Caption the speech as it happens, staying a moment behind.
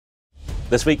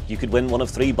This week you could win one of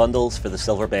 3 bundles for the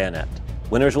Silver Bayonet.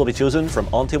 Winners will be chosen from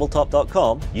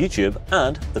OnTableTop.com, YouTube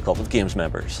and the Cult of Games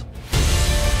members.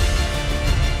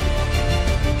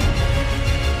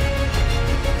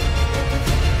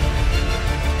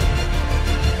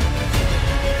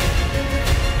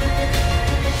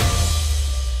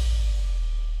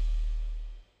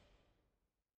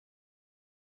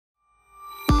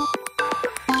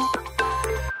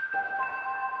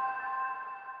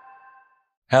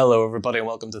 Hello everybody and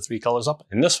welcome to 3 Colours Up.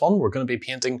 In this one we're going to be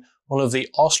painting one of the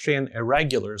Austrian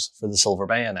Irregulars for the Silver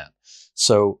Bayonet.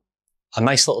 So a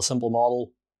nice little simple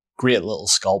model, great little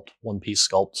sculpt, one-piece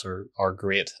sculpts are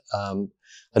great.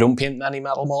 I don't paint many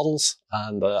metal models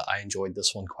and I enjoyed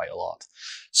this one quite a lot.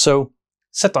 So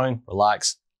sit down,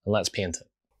 relax and let's paint it.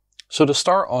 So to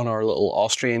start on our little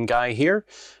Austrian guy here,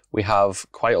 we have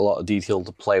quite a lot of detail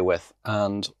to play with,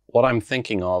 and what I'm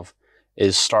thinking of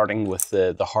is starting with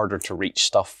the harder to reach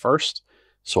stuff first.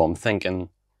 So I'm thinking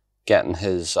getting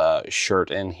his shirt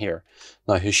in here.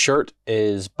 Now his shirt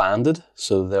is banded,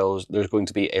 so there's going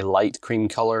to be a light cream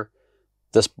color,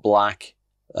 this black,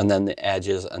 and then the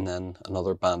edges, and then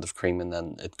another band of cream, and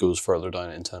then it goes further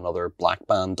down into another black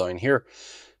band down here.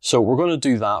 So we're going to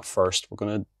do that first. We're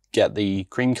going to get the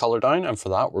cream color down, and for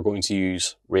that we're going to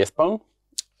use Wraithbone.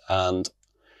 And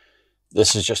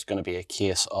this is just going to be a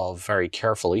case of very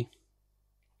carefully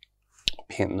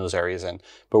painting those areas in.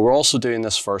 But we're also doing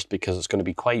this first because it's going to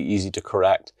be quite easy to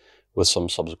correct with some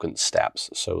subsequent steps.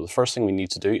 So the first thing we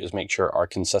need to do is make sure our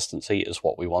consistency is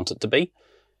what we want it to be.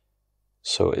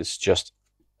 So it's just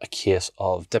a case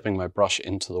of dipping my brush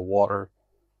into the water,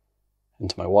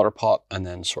 into my water pot, and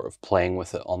then sort of playing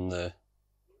with it on the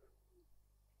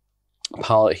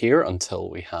palette here until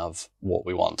we have what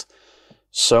we want.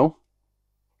 So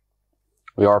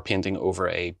we are painting over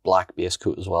a black base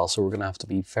coat as well, so we're going to have to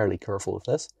be fairly careful with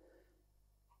this.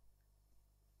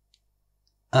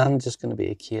 And just going to be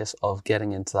a case of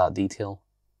getting into that detail.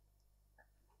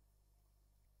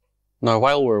 Now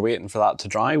while we're waiting for that to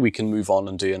dry, we can move on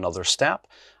and do another step.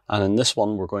 And in this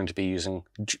one we're going to be using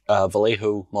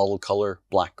Vallejo model color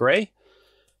black grey.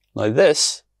 Now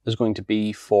this is going to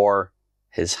be for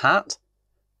his hat,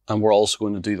 and we're also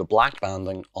going to do the black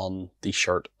banding on the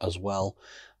shirt as well.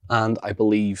 And I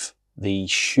believe the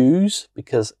shoes,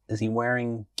 because is he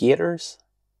wearing gaiters?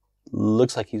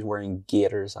 Looks like he's wearing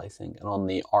gaiters, I think. And on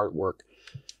the artwork,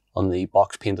 on the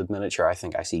box painted miniature, I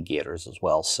think I see gaiters as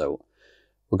well. So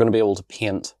we're going to be able to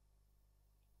paint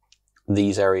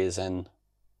these areas in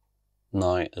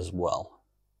now as well.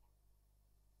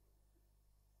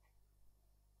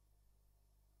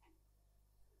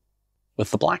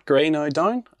 With the black grey now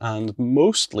down and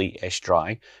mostly-ish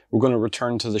dry, we're going to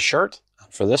return to the shirt.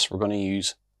 For this, we're going to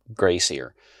use grey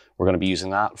Seer. We're going to be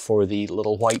using that for the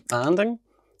little white banding,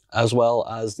 as well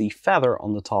as the feather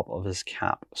on the top of his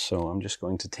cap. So I'm just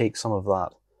going to take some of that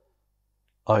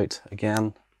out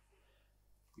again.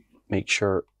 Make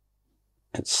sure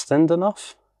it's thinned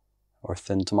enough, or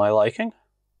thin to my liking,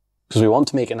 because we want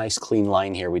to make a nice clean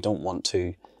line here. We don't want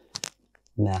to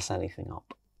mess anything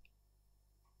up.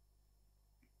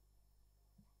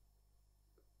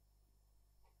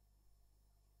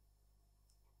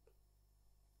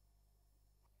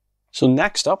 So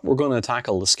next up, we're going to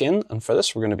tackle the skin, and for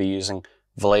this we're going to be using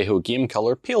Vallejo Game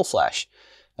Color Pale Flesh.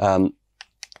 I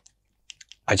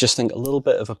just think a little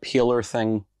bit of a paler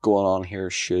thing going on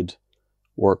here should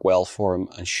work well for him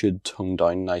and should tone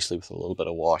down nicely with a little bit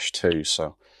of wash too.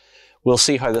 So we'll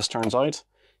see how this turns out.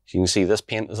 As you can see, this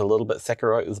paint is a little bit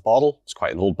thicker out of the bottle. It's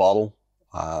quite an old bottle.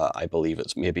 I believe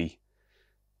it's maybe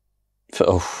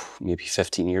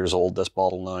 15 years old, this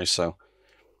bottle now, so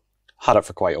had it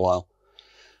for quite a while.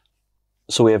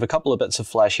 So we have a couple of bits of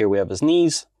flesh here. We have his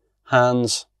knees,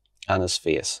 hands, and his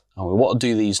face. And we want to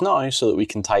do these now so that we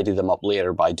can tidy them up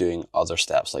later by doing other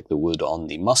steps like the wood on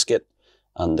the musket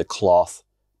and the cloth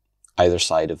either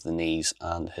side of the knees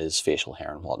and his facial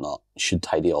hair and whatnot. Should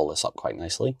tidy all this up quite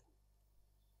nicely.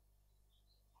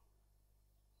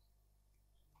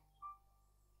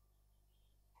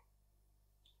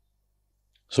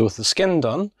 So with the skin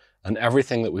done, and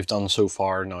everything that we've done so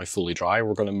far now fully dry,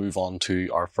 we're going to move on to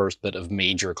our first bit of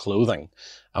major clothing.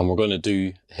 And we're going to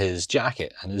do his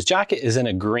jacket. And his jacket is in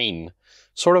a green,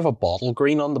 sort of a bottle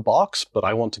green on the box, but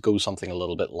I want to go something a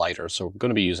little bit lighter. So we're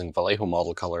going to be using Vallejo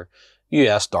model color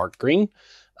US dark green.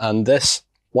 And this,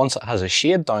 once it has a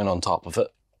shade down on top of it,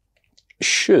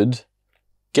 should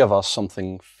give us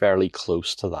something fairly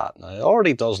close to that. Now it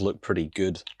already does look pretty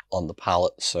good on the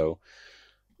palette, so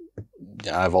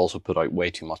I've also put out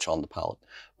way too much on the palette,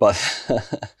 but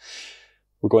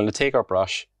we're going to take our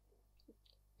brush,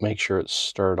 make sure it's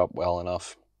stirred up well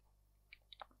enough,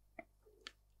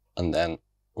 and then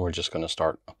we're just going to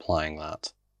start applying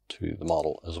that to the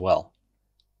model as well.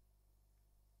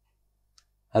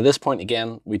 At this point,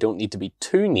 again, we don't need to be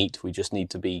too neat, we just need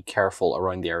to be careful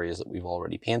around the areas that we've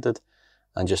already painted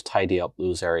and just tidy up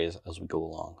those areas as we go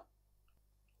along.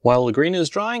 While the green is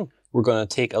drying, we're going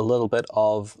to take a little bit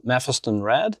of Mephiston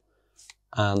Red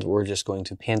and we're just going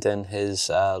to paint in his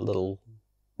little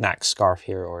neck scarf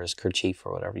here, or his kerchief,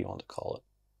 or whatever you want to call it.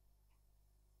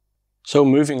 So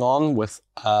moving on with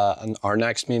our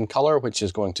next main color, which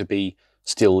is going to be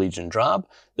Steel Legion Drab.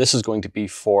 This is going to be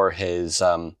for his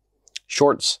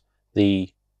shorts,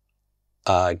 the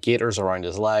gaiters around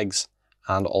his legs,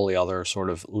 and all the other sort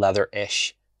of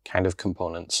leather-ish kind of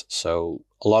components. So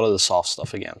a lot of the soft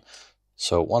stuff again.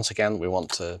 So once again, we want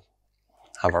to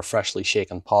have our freshly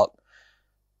shaken pot,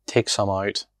 take some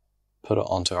out, put it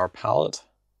onto our palette,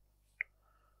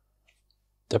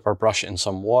 dip our brush in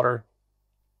some water,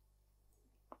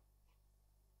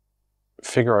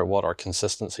 figure out what our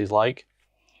consistency is like.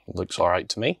 It looks all right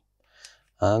to me.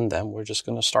 And then we're just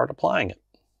going to start applying it.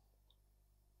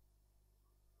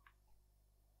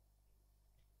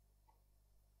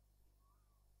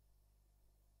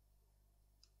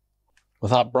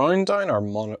 With that brown down,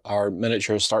 our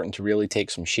miniature is starting to really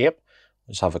take some shape.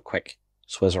 Just have a quick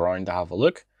swizz around to have a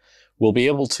look. We'll be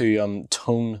able to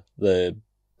tone the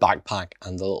backpack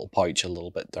and the little pouch a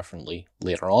little bit differently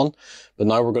later on. But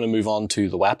now we're going to move on to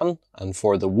the weapon. And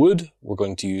for the wood, we're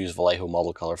going to use Vallejo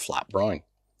Model Color Flat Brown.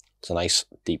 It's a nice,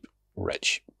 deep,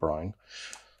 rich brown.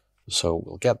 So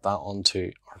we'll get that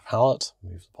onto our palette,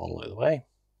 move the bottle out of the way.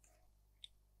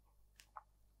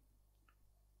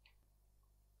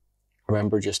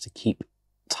 Remember just to keep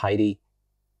tidy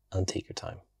and take your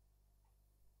time.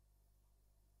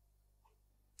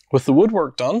 With the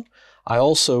woodwork done, I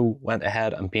also went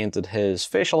ahead and painted his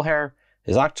facial hair,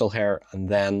 his actual hair, and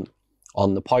then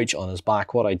on the pouch on his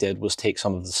back, what I did was take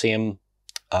some of the same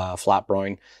flat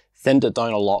brown, thinned it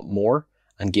down a lot more,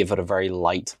 and gave it a very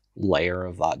light layer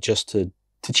of that, just to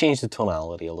change the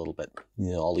tonality a little bit,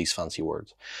 you know, all these fancy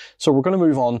words. So we're going to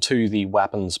move on to the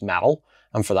weapons metal,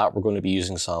 and for that we're going to be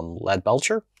using some lead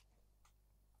Belcher.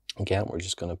 Again, we're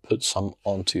just going to put some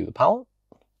onto the palette.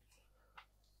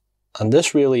 And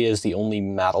this really is the only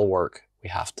metal work we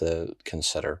have to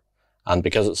consider. And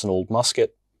because it's an old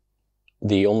musket,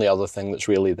 the only other thing that's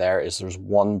really there is there's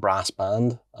one brass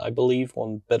band, I believe,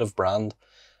 one bit of brand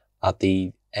at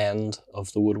the end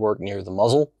of the woodwork near the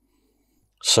muzzle.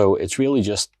 So it's really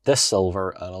just this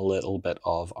silver and a little bit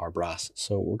of our brass.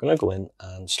 So we're going to go in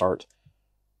and start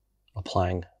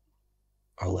applying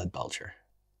our lead Belcher.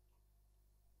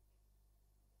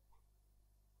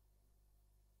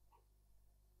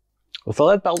 With the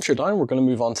lead Belcher down, we're going to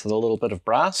move on to the little bit of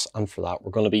brass, and for that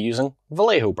we're going to be using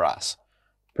Vallejo Brass.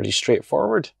 Pretty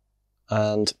straightforward,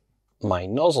 and my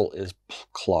nozzle is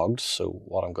clogged, so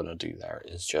what I'm going to do there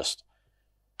is just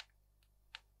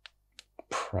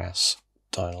press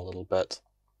down a little bit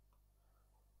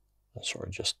and sort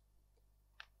of just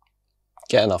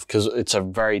get enough, because it's a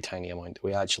very tiny amount that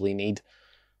we actually need.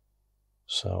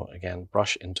 So again,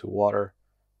 brush into water,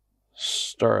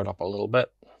 stir it up a little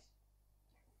bit.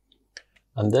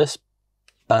 And this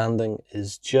banding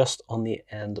is just on the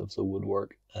end of the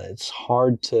woodwork. It's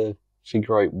hard to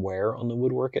figure out where on the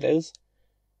woodwork it is.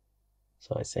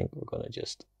 So I think we're going to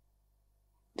just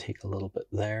take a little bit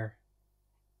there.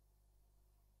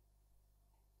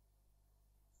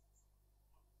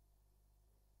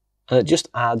 And it just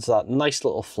adds that nice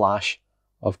little flash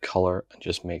of color and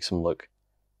just makes them look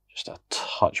just a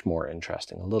touch more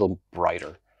interesting, a little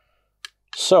brighter.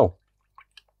 So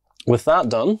with that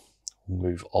done,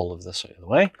 move all of this out of the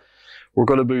way. We're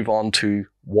going to move on to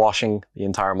washing the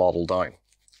entire model down.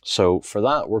 So for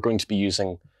that, we're going to be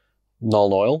using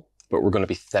Nuln Oil, but we're going to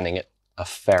be thinning it a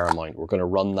fair amount. We're going to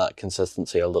run that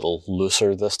consistency a little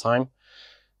looser this time.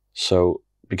 So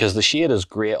because the shade is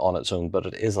great on its own, but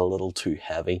it is a little too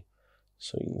heavy.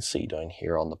 So you can see down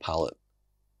here on the palette,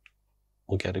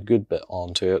 we'll get a good bit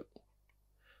onto it.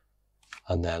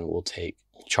 And then we'll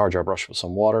charge our brush with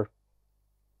some water,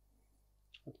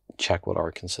 check what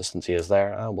our consistency is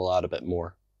there, and we'll add a bit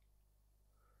more.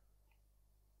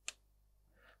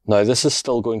 Now this is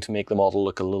still going to make the model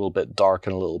look a little bit dark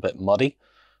and a little bit muddy,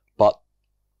 but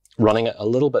running it a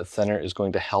little bit thinner is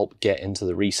going to help get into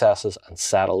the recesses and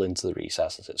settle into the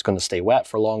recesses. It's going to stay wet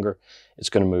for longer, it's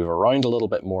going to move around a little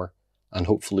bit more, and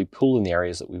hopefully pull in the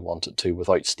areas that we want it to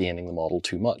without staining the model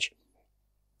too much.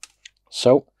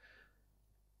 So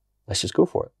let's just go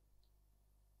for it.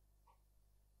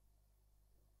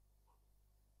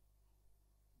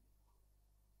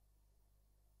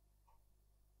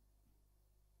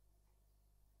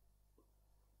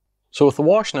 So with the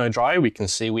wash now dry, we can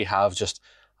see we have just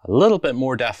a little bit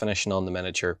more definition on the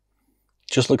miniature.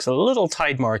 Just looks a little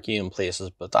tide marky in places,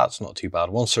 but that's not too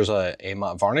bad. Once there's a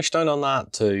matte varnish down on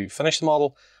that to finish the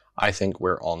model, I think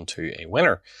we're on to a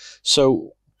winner.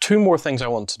 So 2 more things I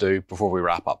want to do before we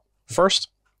wrap up. First,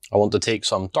 I want to take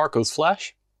some Darkoath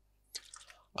flesh.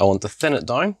 I want to thin it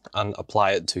down and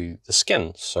apply it to the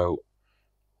skin. So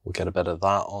we'll get a bit of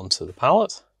that onto the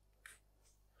palette.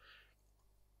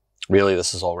 Really,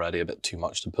 this is already a bit too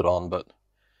much to put on, but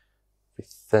if we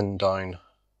thin down,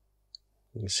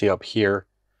 you can see up here,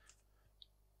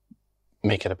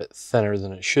 make it a bit thinner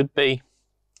than it should be.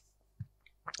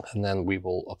 And then we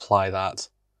will apply that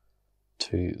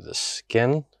to the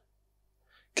skin.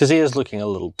 Because he is looking a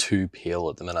little too pale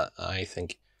at the minute. I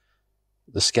think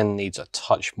the skin needs a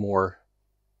touch more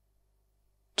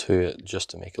to it just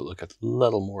to make it look a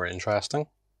little more interesting.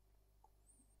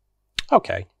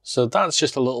 Okay, so that's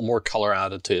just a little more color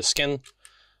added to his skin.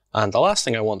 And the last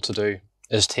thing I want to do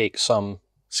is take some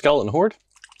Skeleton Horde.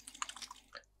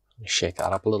 Shake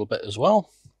that up a little bit as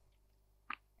well.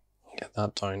 Get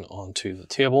that down onto the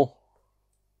table.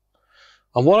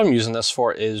 And what I'm using this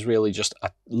for is really just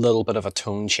a little bit of a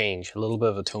tone change, a little bit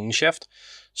of a tone shift.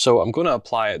 So I'm going to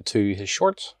apply it to his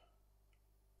shorts.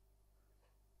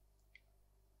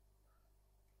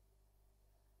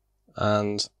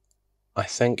 And I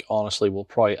think, honestly, we'll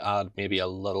probably add maybe a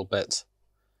little bit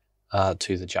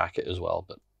to the jacket as well,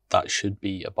 but that should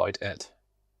be about it.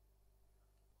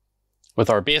 With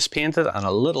our base painted and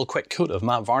a little quick coat of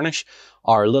matte varnish,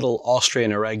 our little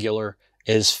Austrian Irregular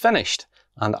is finished,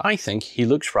 and I think he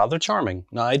looks rather charming.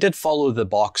 Now, I did follow the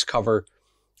box cover,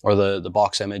 or the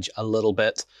box image, a little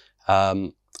bit.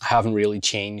 I haven't really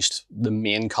changed the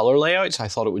main color layouts. I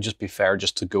thought it would just be fair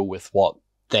just to go with what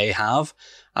they have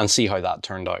and see how that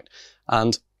turned out.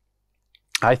 And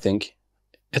I think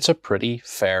it's a pretty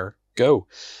fair go.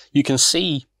 You can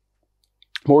see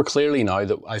more clearly now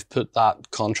that I've put that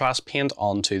contrast paint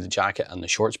onto the jacket and the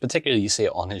shorts, particularly you see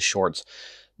it on his shorts.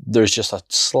 There's just a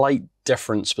slight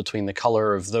difference between the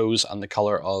color of those and the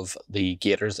color of the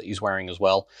gaiters that he's wearing as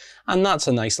well. And that's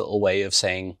a nice little way of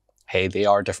saying, hey, they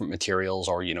are different materials,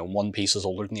 or, you know, one piece is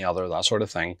older than the other, that sort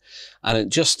of thing. And it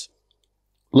just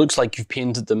looks like you've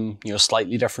painted them, you know,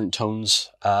 slightly different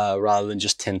tones rather than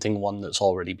just tinting one that's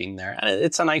already been there. And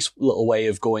it's a nice little way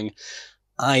of going,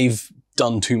 I've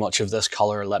done too much of this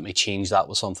color, let me change that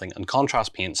with something. And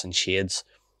contrast paints and shades,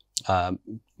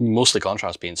 mostly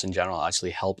contrast paints in general,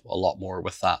 actually help a lot more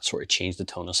with that, sort of change the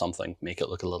tone of something, make it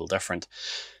look a little different.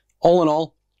 All in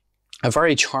all, a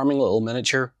very charming little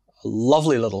miniature, a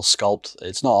lovely little sculpt.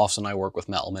 It's not often I work with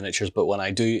metal miniatures, but when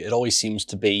I do, it always seems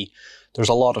to be, there's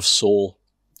a lot of soul,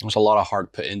 there's a lot of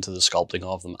heart put into the sculpting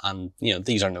of them, and you know,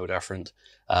 these are no different.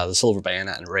 The Silver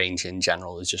Bayonet and range in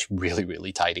general is just really,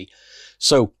 really tidy.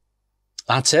 So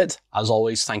that's it. As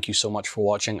always, thank you so much for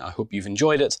watching. I hope you've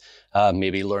enjoyed it.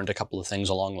 Maybe learned a couple of things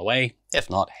along the way.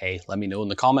 If not, hey, let me know in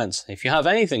the comments. If you have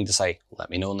anything to say, let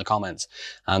me know in the comments.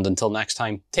 And until next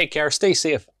time, take care, stay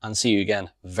safe, and see you again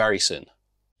very soon.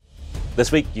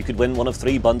 This week, you could win one of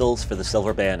 3 bundles for the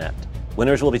Silver Bayonet.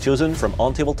 Winners will be chosen from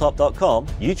OnTableTop.com,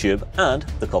 YouTube, and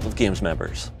the Cult of Games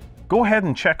members. Go ahead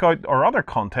and check out our other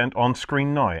content on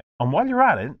screen now. And while you're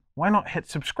at it, why not hit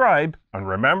subscribe and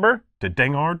remember to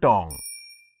ding our dong.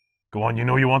 Go on, you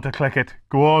know you want to click it.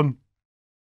 Go on.